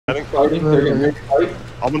Heading. Fighting, they're getting fight.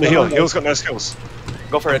 I'm on the heal. Heal's got no skills.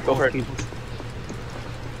 Go for it, go for it.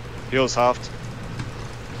 Heal's halved.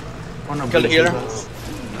 Kill the healer.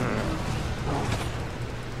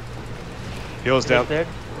 Heal's down.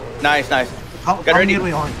 Nice, nice. Get ready. Come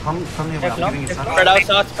near me. I'm giving you shots. Spread out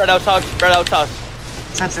south, spread out south, spread out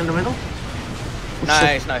south. Shots in the middle.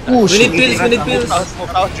 Nice, nice, Oh, nice. we need pills, we need pills. Move south,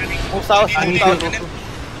 move south, move south.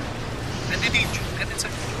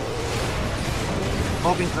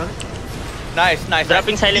 Hoping for it. Nice, nice.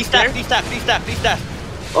 Dropping silence D-stack, there. D-stack, D-stack, D-stack.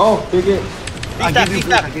 Oh, big hit. D-stack,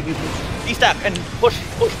 D-stack. D-stack, and push,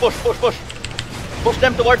 push, push, push, push. Push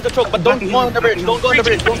them towards the choke, but don't go on the bridge, don't go on the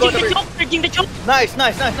bridge, don't go on the bridge. Bridging the choke. Nice,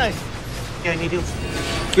 nice, nice, nice. Yeah, I need you.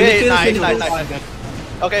 Okay, nice, nice, nice.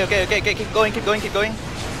 Okay, okay, okay, okay, keep going, keep going, keep going.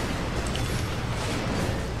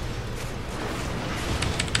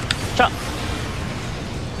 Chop.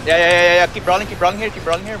 Yeah. Keep rolling here, keep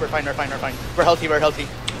rolling here. We're fine, we're fine, we're fine. We're healthy, we're healthy.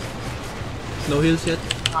 No heals yet.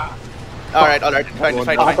 Alright, fine,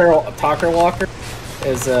 fine, fine. Talker Walker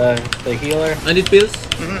is the healer. I need pills.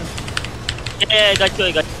 Yeah, I got you,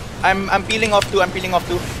 I got you. I'm peeling off too, I'm peeling off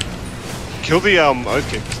too. Kill the oath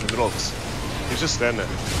king in the middle. He's just standing there.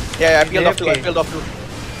 Yeah, I peeled off too, I peeled off too.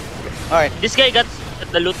 Alright. This guy got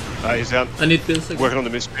the loot. He's down. I need pills again. Working on the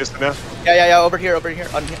mist now. Yeah, over here,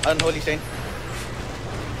 on Holy Saint.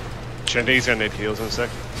 Shandy's gonna need heals in a sec.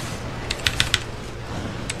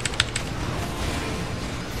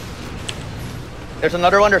 There's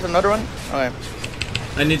another one. Okay.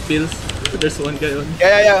 I need pills. There's one guy on.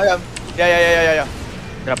 Yeah.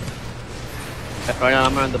 Drop. Royal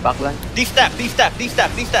armor on the back line. D-stack. Mist,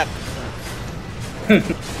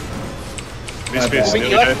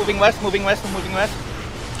 Moving west.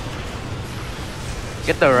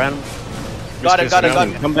 Get the ram. Got it.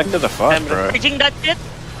 Come back to the front, bro. Bridging that shit.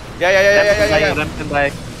 Yeah. Ram can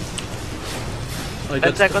die. I 10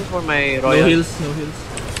 got seconds for my no royal. heals, no heals.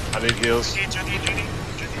 I need heals.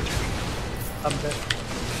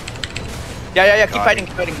 Yeah. Keep fighting.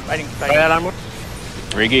 Royal armor.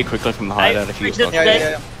 Riggy quickly from the hideout if you Bridge those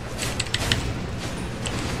guys.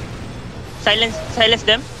 Silence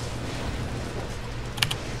them.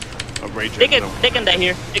 I'm raging. They can die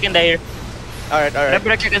here. Alright.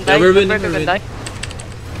 Temperature can die. Yeah, we're winning, Temperature we're can die.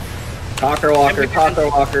 Talker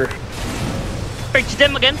Walker. Purge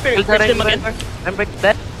them again. Temperature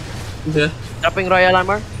dead. Yeah. Dropping royal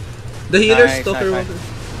armor. The healer's Nice, Talker nice. Walker.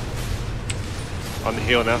 On the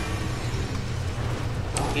heal now.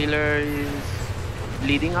 Healer is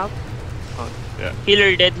bleeding out. Yeah.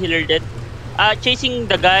 Healer dead. Chasing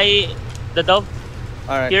the guy, the dove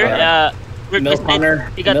Alright. here. Milk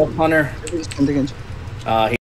Hunter. He got Milk Hunter.